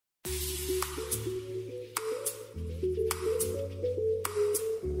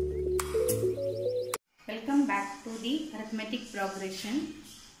the arithmetic progression.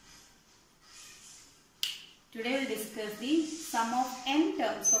 Today we will discuss the sum of n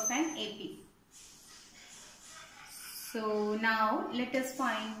terms of an AP. So now let us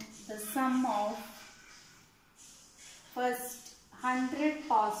find the sum of first 100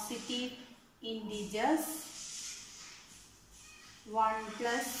 positive integers, 1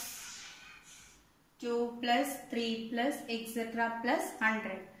 plus 2 plus 3 plus etc. plus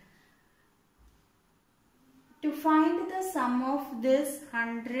 100. To find the sum of this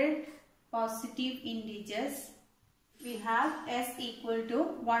 100 positive integers, we have s equal to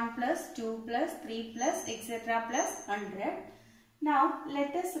 1 plus 2 plus 3 plus etc. plus 100. Now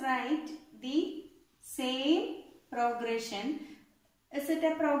let us write the same progression. Is it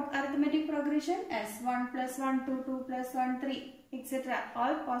a arithmetic progression? Yes, 1 plus 1, 2, 2 plus 1, 3 etc.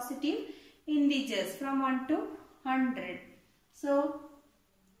 All positive integers from 1 to 100. So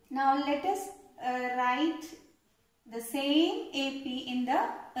now let us write the same AP in the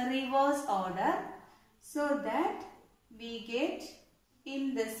reverse order so that we get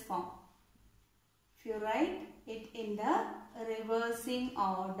in this form. If you write it in the reversing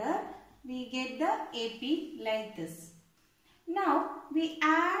order, we get the AP like this. Now we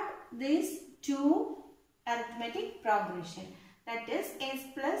add these two arithmetic progression, that is s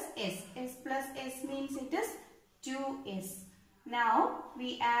plus s. S plus s means it is 2s. Now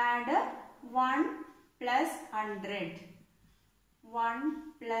we add 1 plus 100.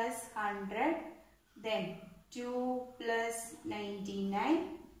 1 plus 100, then 2 plus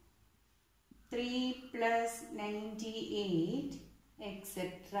 99, 3 plus 98,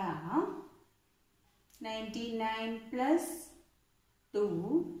 etc. 99 plus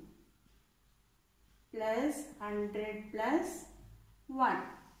 2 plus 100 plus 1.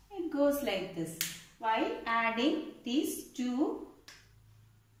 It goes like this while adding these two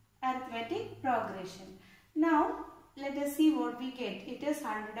arithmetic progression. Now let us see what we get. It is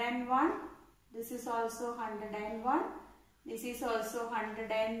 101. This is also 101. This is also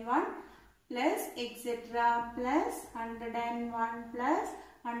 101 plus etc. plus 101 plus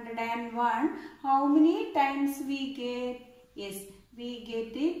 101. How many times we get? Yes, we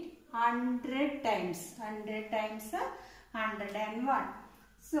get it 100 times. 100 times 101.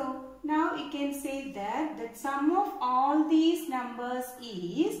 So now we can say that the sum of all these numbers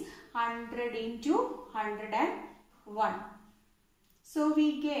is 100 into 101. So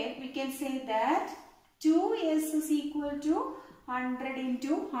we can say that 2s is equal to 100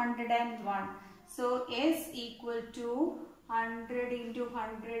 into 101. So s equal to 100 into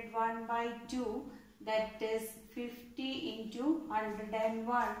 101 by 2, that is 50 into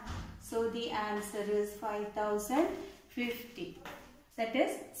 101. So the answer is 5050. That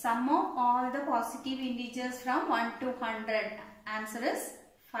is sum of all the positive integers from 1 to 100. Answer is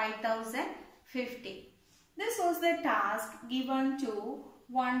 5050. This was the task given to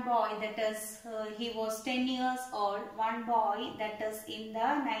one boy, that is he was 10 years old. One boy that is in the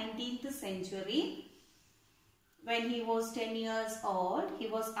 19th century. When he was 10 years old, he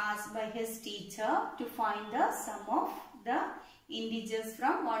was asked by his teacher to find the sum of the integers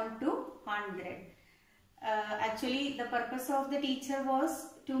from 1 to 100. Actually, the purpose of the teacher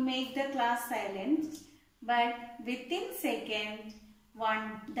was to make the class silent, but within second,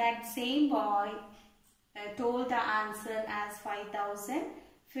 that same boy told the answer as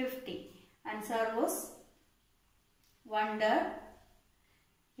 5050. And sir was wondered.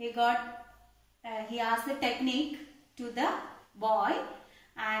 He asked the technique to the boy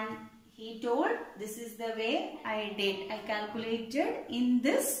and he told, this is the way I did. I calculated in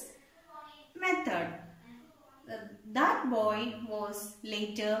this method. That boy was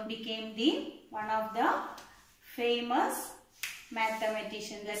later became one of the famous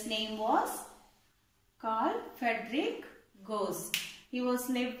mathematicians. His name was Carl Friedrich Gauss. He was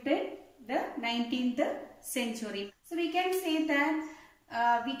lived in the 19th century. So we can say that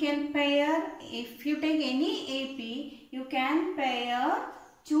we can pair, if you take any AP, you can pair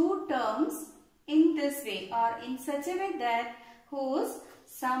two terms in this way or in such a way that whose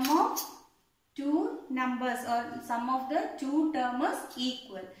sum of two numbers or sum of the two terms is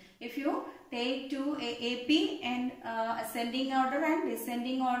equal. If you take two AP in ascending order and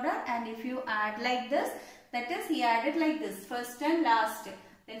descending order, and if you add like this, that is he added like this, first and last,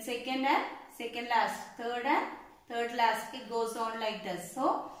 then second and second last, third and third last, it goes on like this.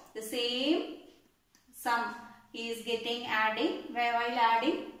 So the same sum he is getting adding, while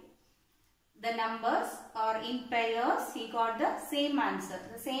adding the numbers or in pairs, he got the same answer.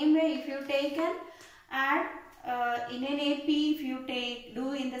 The same way, if you take and add in an AP, if you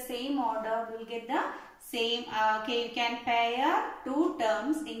do in the same order, we will get the same. Okay, you can pair two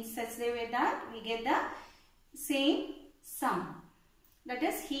terms in such a way that we get the same sum. That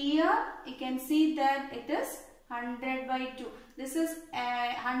is, here you can see that it is 100 by 2. This is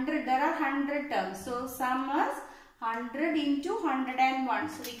 100. There are 100 terms. So sum is 100 into 101.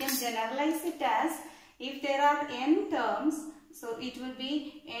 So we can generalize it as, if there are n terms, so it will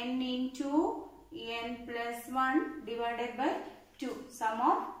be n into n plus 1 divided by 2. Sum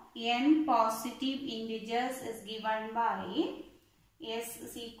of n positive integers is given by s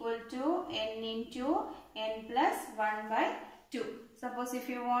is equal to n into n plus 1 by 2. Suppose if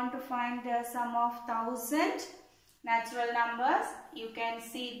you want to find the sum of 1000 natural numbers, you can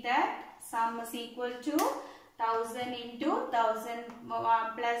see that sum is equal to 1000 into 1000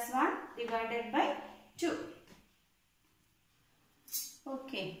 plus 1 divided by 2.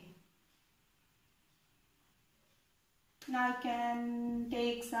 Okay. Now I can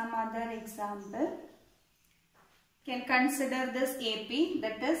take some other example. Can consider this AP,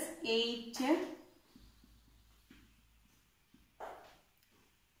 that is 8.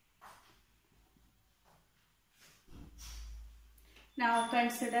 Now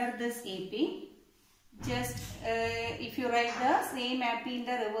consider this AP. Just if you write the same AP in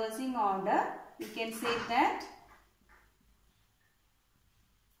the reversing order, you can say that.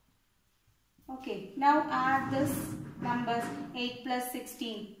 Okay, now add this numbers. 8 plus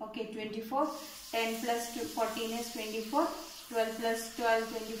 16, okay, 24. 10 plus 14 is 24. 12 plus 12,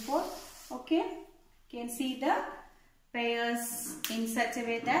 24. Okay, you can see the pairs in such a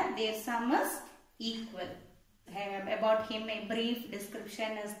way that their sum is equal. About him, a brief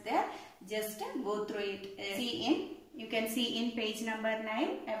description is there. Just go through it. You can see in page number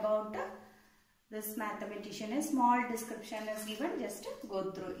 9 about this mathematician. A small description is given. Just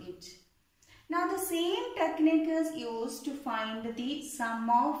go through it. Now the same technique is used to find the sum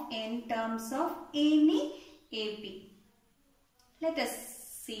of n terms of any AP. Let us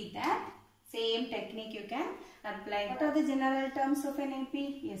see that. Same technique you can apply. What are the general terms of an AP?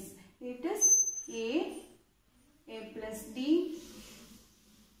 Yes, it is A plus D,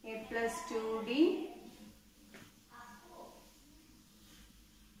 A plus 2D,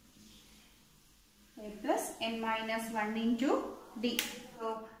 A plus n minus 1 into D.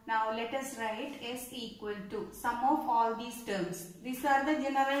 So now let us write S equal to sum of all these terms. These are the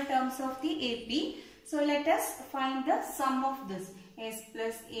general terms of the AP. So let us find the sum of this. S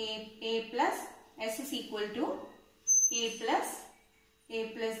plus A plus S is equal to A plus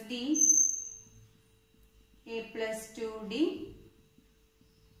D, A plus 2D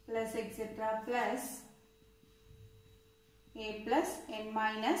plus etc. plus A plus n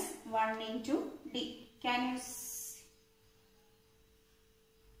minus 1 into D. Can you see?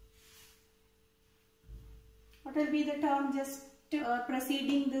 What will be the term just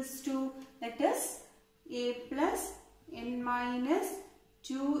preceding this two? That is A plus n minus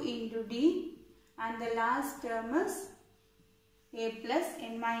 2 into D, and the last term is A plus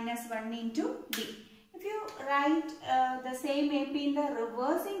n minus 1 into D. If you write the same AP in the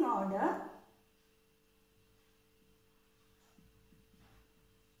reversing order,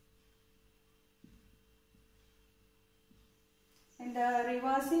 the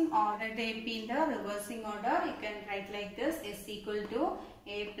AP in the reversing order, you can write like this: S equal to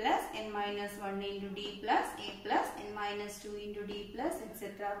A plus n minus 1 into D plus A plus n minus 2 into D plus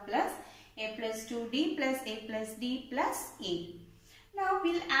etc. plus A plus 2D plus A plus D plus A. Now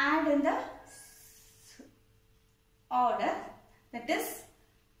we'll add in the order, that is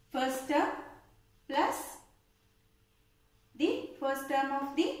first term plus the first term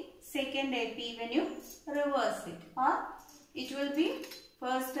of the second AP when you reverse it, or it will be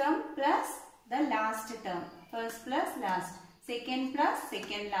first term plus the last term, first plus last, second plus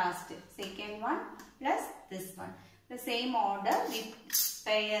second last, second one plus this one. The same order we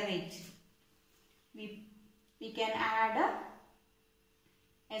pair it. We can add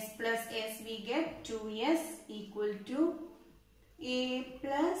S plus S, we get 2S equal to A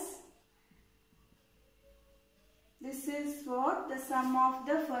plus, this is what the sum of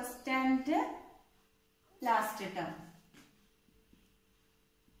the first and last term,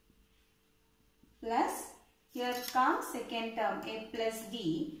 plus here comes second term A plus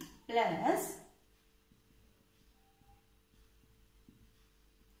D plus,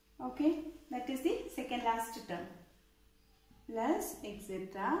 okay, that is the second last term, plus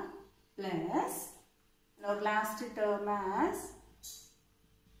etc. plus our last term as,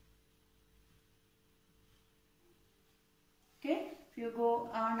 okay, if you go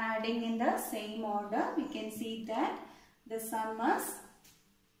on adding in the same order, we can see that the sum is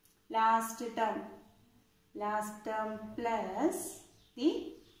last term plus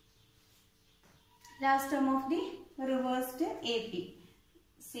the last term of the reversed AP.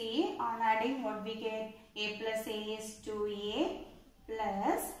 see, on adding what we get, a plus a is 2a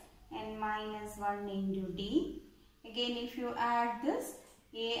plus n minus 1 into d. Again, if you add this,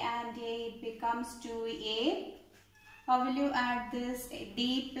 a and a, it becomes 2a. How will you add this?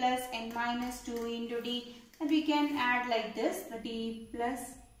 D plus n minus 2 into d. And we can add like this, the d plus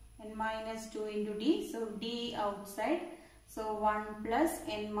n minus 2 into d. So d outside. So 1 plus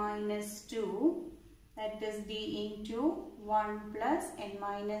n minus 2. That is d into 1 plus n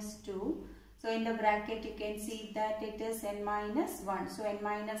minus 2. So in the bracket you can see that it is n minus 1. So n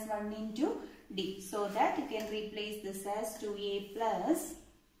minus 1 into d. So that you can replace this as 2a plus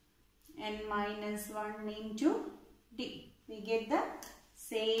n minus 1 into d. We get the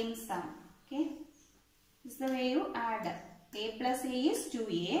same sum. Okay. This is the way you add. A plus a is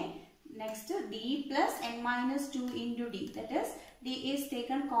 2a. Next d plus n minus 2 into d. That is d is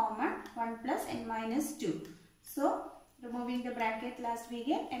taken common, 1 plus n minus 2. So removing the bracket, last we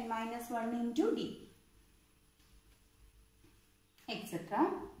get n minus 1 into d, etc.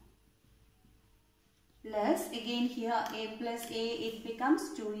 Plus again here a plus a, it becomes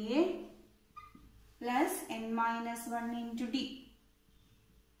 2a plus n minus 1 into d.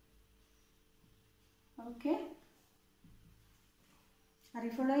 Okay. Are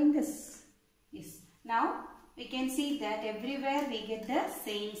you following this? Yes. Now we can see that everywhere we get the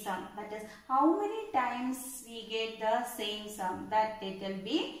same sum. That is, how many times we get the same sum? That it will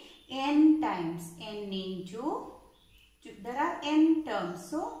be n times. N into 2. There are n terms.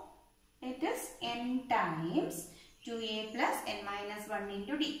 So it is n times 2a plus n minus 1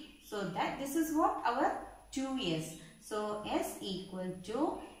 into d. So that this is what our 2 is. So s equal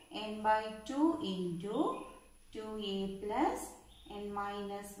to n by 2 into 2a plus n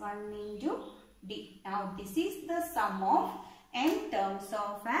minus 1 into d. Now this is the sum of n terms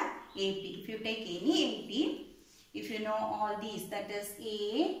of an AP. If you take any AP, if you know all these, that is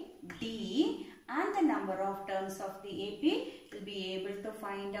a, d and the number of terms of the AP, you will be able to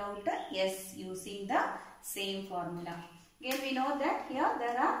find out the s using the same formula. Again we know that here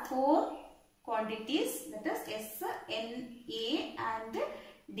there are 4 quantities, that is s, n, a and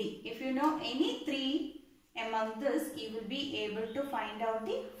d. If you know any 3 among this, you will be able to find out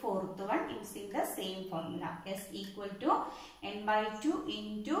the 4th one using the same formula. S equal to n by 2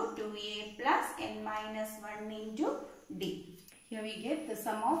 into 2a plus n minus 1 into d. Here we get the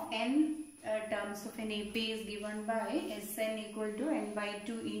sum of n terms of an AP is given by Sn equal to n by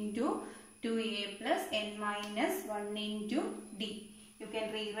 2 into 2a plus n minus 1 into d. You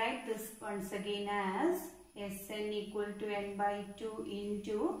can rewrite this once again as Sn equal to n by 2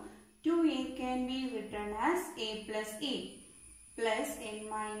 into 2a can be written as a plus n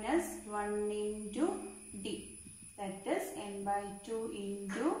minus 1 into d. That is n by 2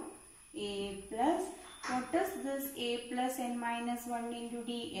 into a plus, what is this a plus n minus 1 into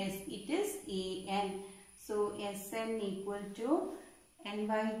d? Yes, it is an. So Sn equal to n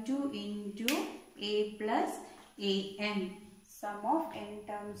by 2 into a plus an. Sum of n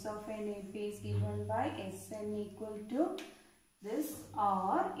terms of an AP is given by Sn equal to this,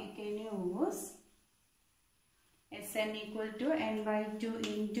 or you can use Sn equal to n by 2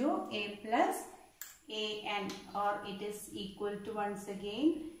 into a plus an, or it is equal to once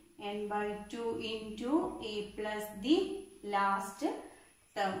again n by 2 into a plus the last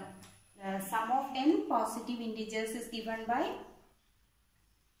term. Sum of n positive integers is given by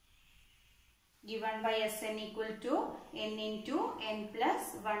Sn equal to n into n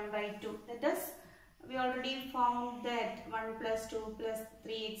plus 1 by 2. That is, we already found that 1 plus 2 plus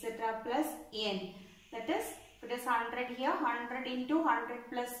 3 etc. plus n. That is, it is 100 here, 100 into 100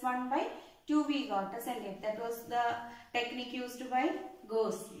 plus 1 by 2 we got, isn't it? That was the technique used by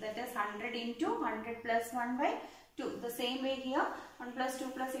Gauss. That is 100 into 100 plus 1 by 2. The same way here, 1 plus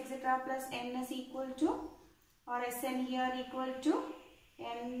 2 plus etc. plus n is equal to, or Sn here equal to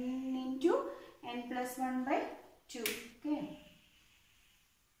n into n plus 1 by 2. Okay.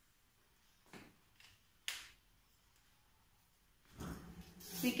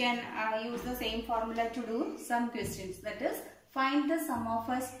 We can use the same formula to do some questions. That is, find the sum of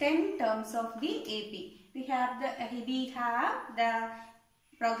first 10 terms of the AP. We have the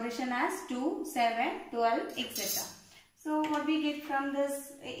progression as 2, 7, 12, etc. So what we get from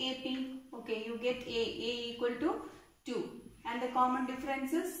this AP? Okay, you get A equal to 2. And the common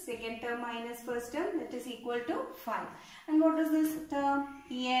difference is second term minus first term, that is equal to 5. And what is this term?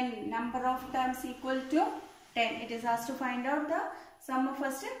 n, number of terms equal to 10. It is asked to find out the sum of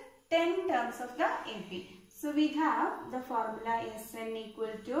first 10 terms of the AP. So we have the formula Sn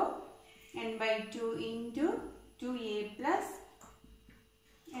equal to n by 2 into 2a plus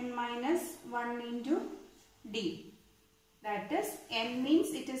n minus 1 into d. That is, n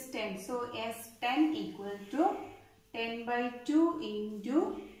means it is 10. So S10 equal to 10 by 2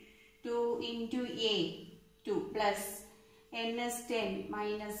 into 2 into A 2 plus n is 10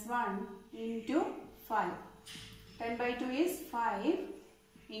 minus 1 into 5. 10 by 2 is 5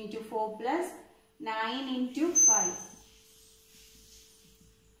 into 4 plus 9 into 5.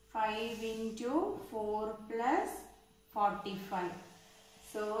 5 into 4 plus 45.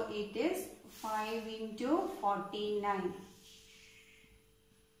 So it is 5 into 49.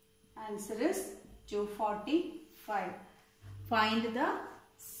 Answer is 245. Find the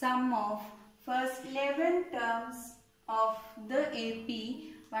sum of first 11 terms of the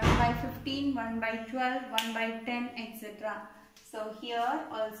AP 1 by 15, 1 by 12, 1 by 10, etc. So here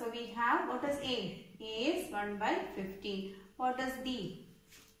also we have, what is A? A is 1 by 15. What is D?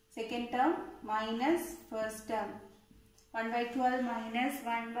 Second term minus first term. 1 by 12 minus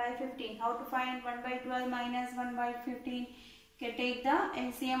 1 by 15. How to find 1 by 12 minus 1 by 15? You can take the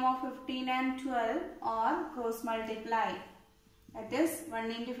LCM of 15 and 12 or cross multiply. That is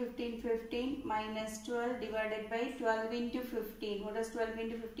 1 into 15, 15 minus 12 divided by 12 into 15. What is 12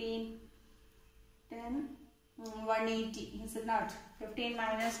 into 15? 10, 180. Is it not? 15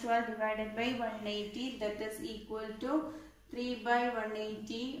 minus 12 divided by 180. That is equal to 3 by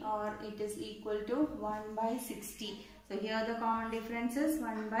 180 or it is equal to 1 by 60. So here the common difference is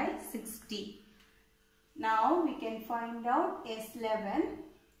 1 by 60. Now we can find out S11.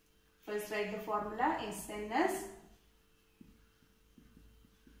 First write the formula. Sn is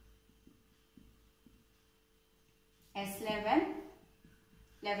S11,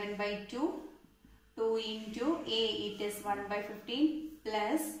 11 by 2, 2 into A, it is 1 by 15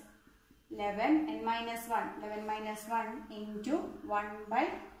 plus 11 and minus 1, 11 minus 1 into 1 by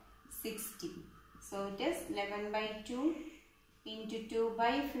 60. So it is 11 by 2 into 2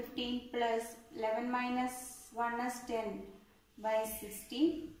 by 15 plus 11 minus 1 is 10 by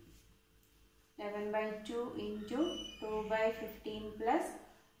 60. 11 by 2 into 2 by 15 plus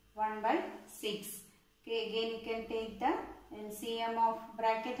 1 by 6. Okay, again you can take the LCM of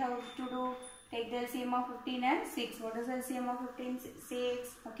bracket. How to do? Take the LCM of 15 and 6. What is LCM of 15?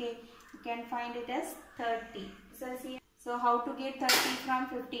 6. Okay, you can find it as 30. So how to get 30 from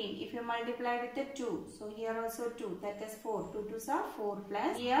 15? If you multiply with the 2. So here also 2. That is 4. 2 2s are 4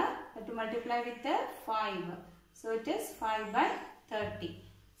 plus. Here you have to multiply with the 5. So it is 5 by 30.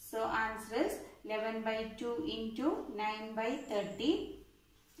 So answer is 11 by 2 into 9 by 30.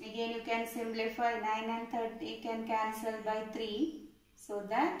 Again you can simplify 9 and 30 can cancel by 3. So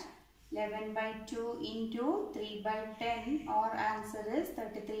that 11 by 2 into 3 by 10 or answer is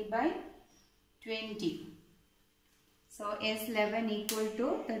 33 by 20. So S11 equal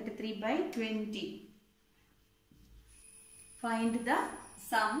to 33 by 20. Find the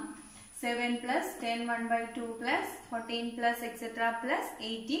sum. 7 plus 10 1 by 2 plus 14 plus etc. plus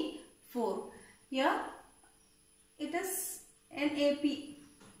 84. Here it is an AP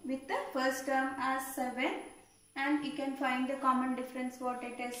with the first term as 7 and you can find the common difference what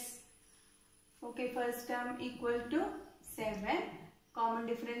it is. Okay, first term equal to 7. Common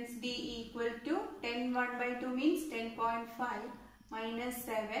difference D equal to 10 1 by 2 means 10.5 minus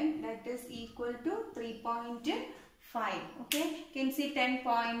 7 that is equal to 3.5. Okay, you can see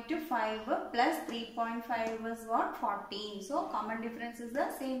 10.5 plus 3.5 was what? 14. So common difference is the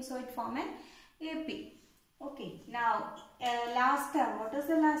same. So it form an AP. Okay, now last term. What is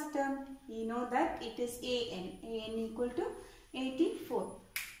the last term? You know that it is AN. AN equal to 84.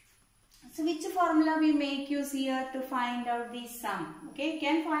 So which formula we make use here to find out the sum? Okay, you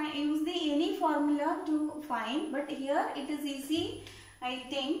can use the any formula to find, but here it is easy. I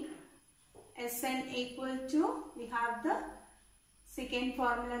think Sn equal to, we have the second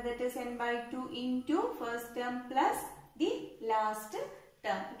formula that is n by 2 into first term plus the last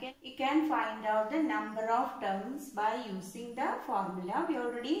term. Okay, you can find out the number of terms by using the formula. We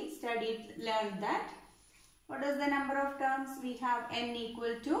already learned that. What is the number of terms? We have n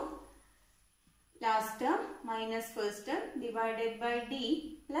equal to last term minus first term divided by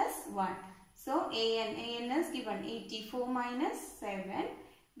D plus 1. So AN is given 84 minus 7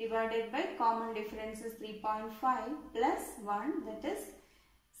 divided by common difference is 3.5 plus 1 that is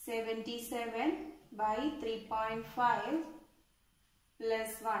 77 by 3.5 plus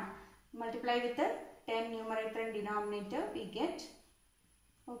 1. Multiply with the 10 numerator and denominator we get.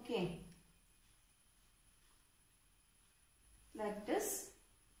 Okay. That is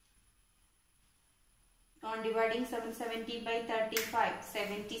on dividing 770 by 35,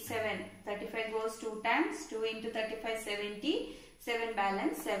 77, 35 goes 2 times, 2 into 35, 70, 7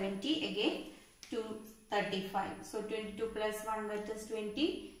 balance, 70 again, 2, 35. So 22 plus 1 that is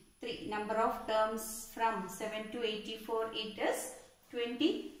 23. 3. Number of terms from 7 to 84, it is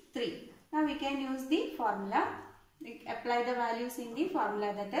 23. Now we can use the formula. We apply the values in the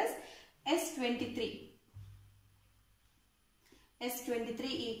formula, that is S23. S23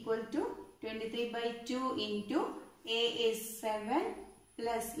 equal to 23 by 2 into A is 7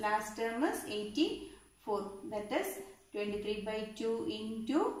 plus last term is 84. That is 23 by 2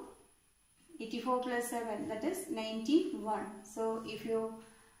 into 84 plus 7, that is 91. So if you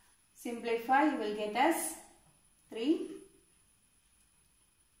simplify, you will get as 3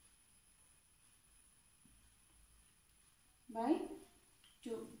 by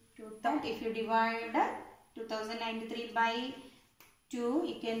 2. That if you divide 2093 by 2,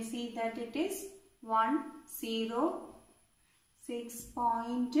 you can see that it is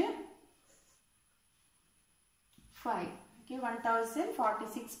 106.5. Okay,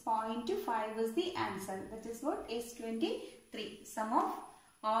 1046.5 is the answer. That is what is 23. Sum of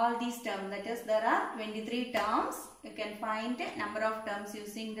all these terms, that is there are 23 terms. You can find number of terms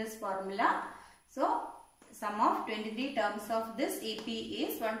using this formula. So sum of 23 terms of this AP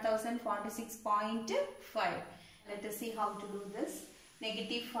is 1046.5. Let us see how to do this.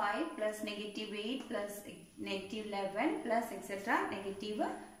 Negative 5 plus negative 8 plus negative 11 plus etc. negative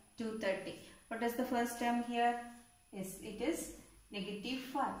 230. What is the first term here? Yes, it is negative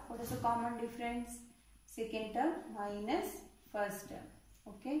 5. What is the common difference? Second term minus first term.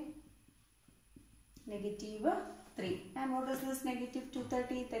 Okay. Negative 3. And what is this negative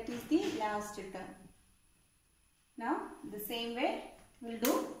 230? That is the last term. Now, the same way we'll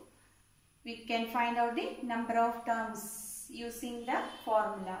do. We can find out the number of terms using the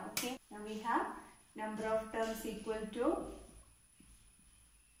formula. Okay. Now we have number of terms equal to,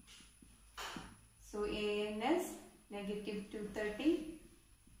 so AN is negative 230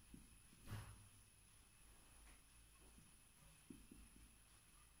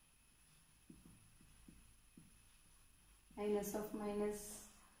 minus of minus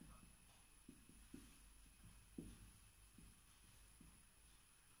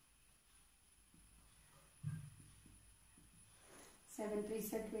 7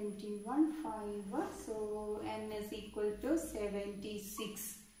 3s are 21, 5. So n is equal to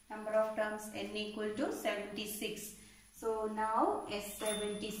 76. Number of terms n equal to 76. So now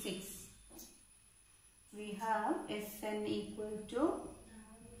S76. We have Sn equal to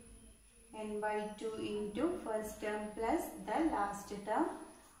n by 2 into first term plus the last term.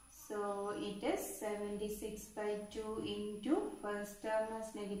 So it is 76 by 2 into first term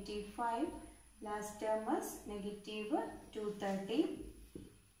is negative 5. Last term is negative 230.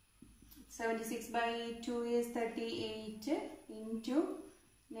 76 by 2 is 38 into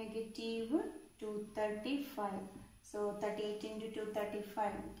negative 235. So 38 into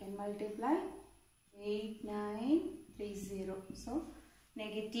 235 we can multiply 8930. So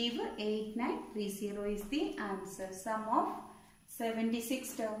negative 8930 is the answer. Sum of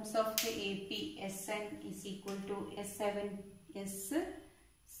 76 terms of the AP Sn is equal to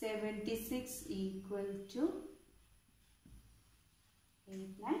S76 equal to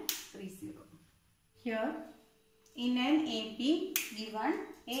 8930. Here in an AP given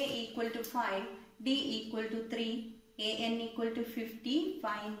A equal to 5, D equal to 3, AN equal to 50,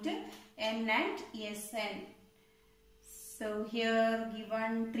 find N and Sn. So here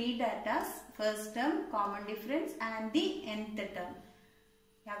given 3 datas, first term, common difference and the nth term.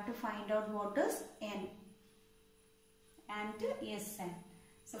 You have to find out what is N and Sn.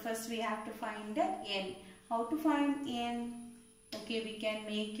 So first we have to find N. How to find N? Okay, we can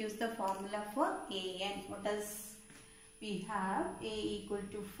make use the formula for AN. What does we have? A equal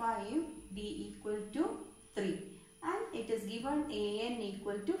to 5, D equal to 3. And it is given AN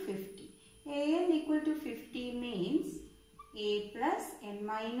equal to 50. AN equal to 50 means A plus N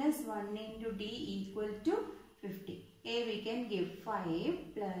minus 1 into D equal to 50. A we can give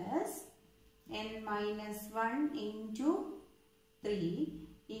 5 plus N minus 1 into 3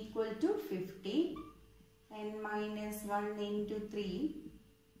 equal to 50. N minus 1 into 3,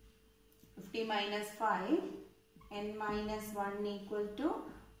 50 minus 5, N minus 1 equal to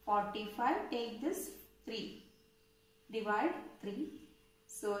 45. Take this 3, divide 3.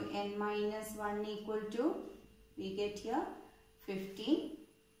 So N minus 1 equal to, we get here 15.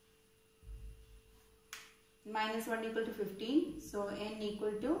 Minus 1 equal to 15. So N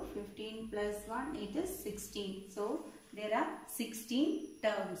equal to 15 plus 1, it is 16. So there are 16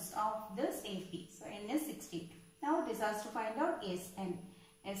 terms of this AP. So N is 16. Now this has to find out Sn.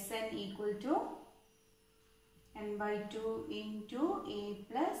 Sn equal to N by 2 into A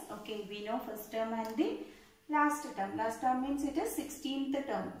plus, okay, we know first term and the last term. Last term means it is 16th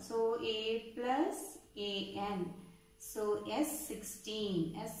term. So A plus AN. So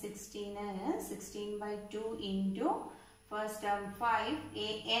S16 is 16 by 2 into first term 5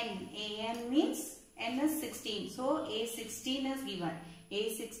 an means n is 16. So A16 is given.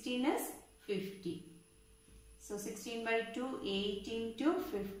 A16 is 50. So 16 by 2, 8 into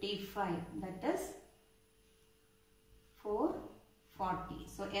 55, that is 440.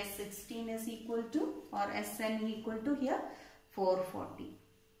 So S16 is equal to, or Sn equal to here 440.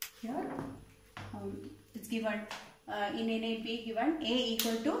 Here it's given in NAP given A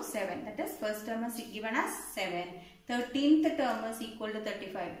equal to 7. That is first term is given as 7. 13th term is equal to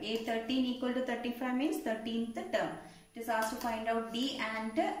 35. A13 equal to 35 means 13th term. It is asked to find out D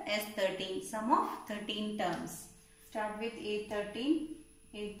and S13, sum of 13 terms. Start with A13.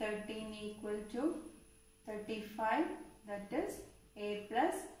 A13 equal to 35, that is A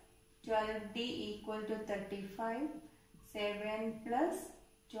plus 12D equal to 35. 7 plus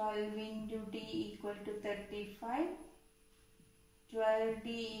 12 into D equal to 35. 12D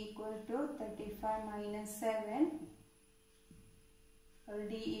equal to 35 minus 7.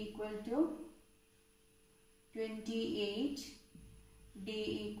 D equal to 28. D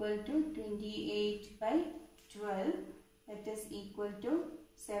equal to 28 by 12. That is equal to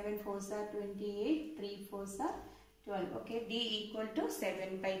 7 4s are 28. 3 4s are 12. Okay. D equal to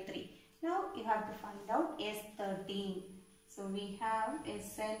 7 by 3. Now you have to find out S13. So we have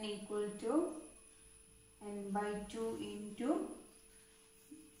Sn equal to n by 2 into,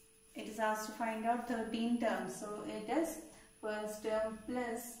 it is asked to find out 13 terms. So it is first term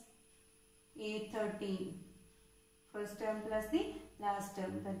plus A13. First term plus the last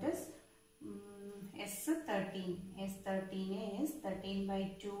term, that is S13. S13 is 13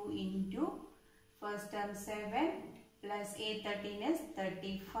 by 2 into first term 7 plus A13 is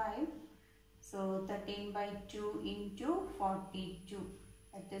 35. So 13 by 2 into 42.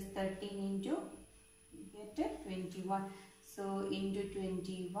 That is 13 into, get 21. So into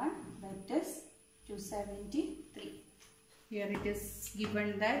 21, that is 273. Here it is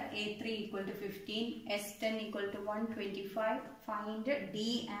given that A3 equal to 15, S10 equal to 125. Find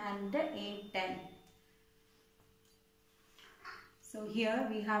D and A10. So here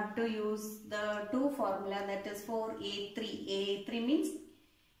we have to use the two formula, that is for A3. A3 means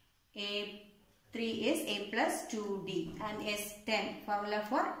A3 is A plus 2D, and S10 formula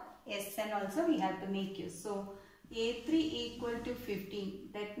for Sn also we have to make use. So A3 equal to 15,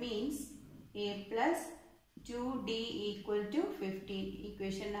 that means A plus 2D equal to 15,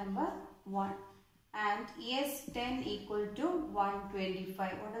 equation number 1, and S10 equal to 125.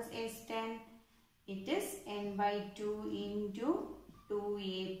 What is S10? It is n by 2 into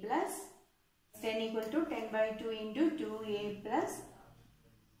 2A plus, 10 equal to 10 by 2 into 2A plus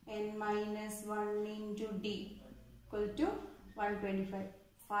n minus 1 into D equal to 125.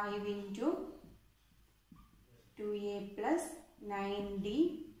 5 into 2A plus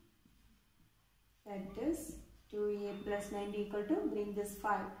 9D, that is 2A plus 9D equal to, bring this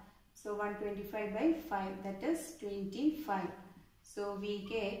 5. So 125 by 5, that is 25. So we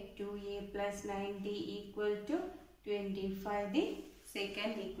get 2A plus 9D equal to 25, the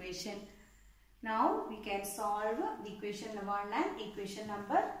second equation. Now we can solve the equation 1 and equation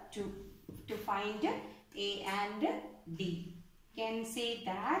number 2 to find A and D. Can say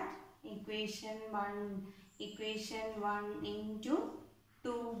that equation 1 into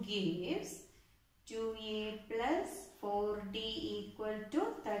 2 gives 2A plus 4D equal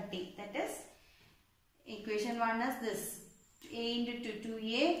to 30. That is, equation 1 is this. A into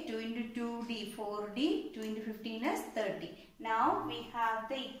 2A, 2 into 2D, 4D, 2 into 15 is 30. Now we have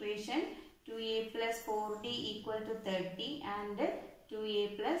the equation 2A plus 4D equal to 30 and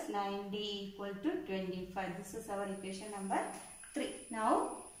 2A plus 9D equal to 25. This is our equation number 3.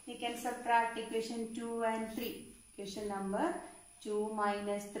 Now we can subtract equation 2 and 3. Equation number 2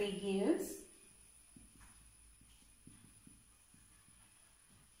 minus 3 gives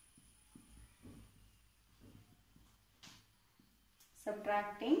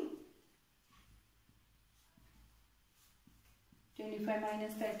subtracting 25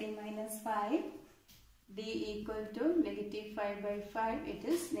 minus 30 minus 5, D equal to negative 5 by 5, it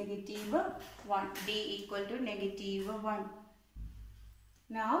is negative 1. D equal to negative 1.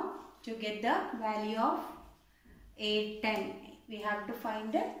 Now to get the value of A10, we have to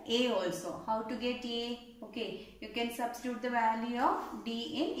find A also. How to get A? Okay, you can substitute the value of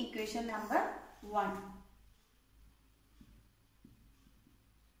D in equation number 1.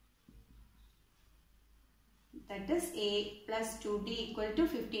 That is A plus 2D equal to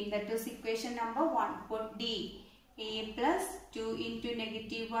 15. That is equation number 1. Put D. A plus 2 into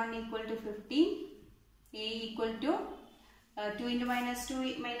negative 1 equal to 15. A equal to 2 into minus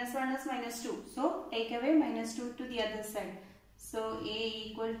 2 minus 1 is minus 2. So take away minus 2 to the other side. So A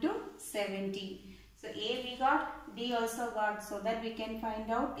equal to 70. So A we got, D also got, so that we can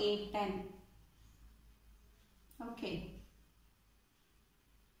find out 810. Okay.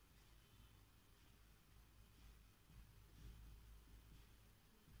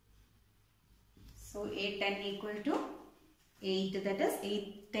 So 810 equal to 8, that is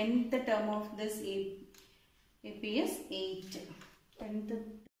 10th term of this AP is 8.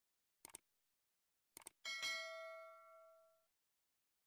 10th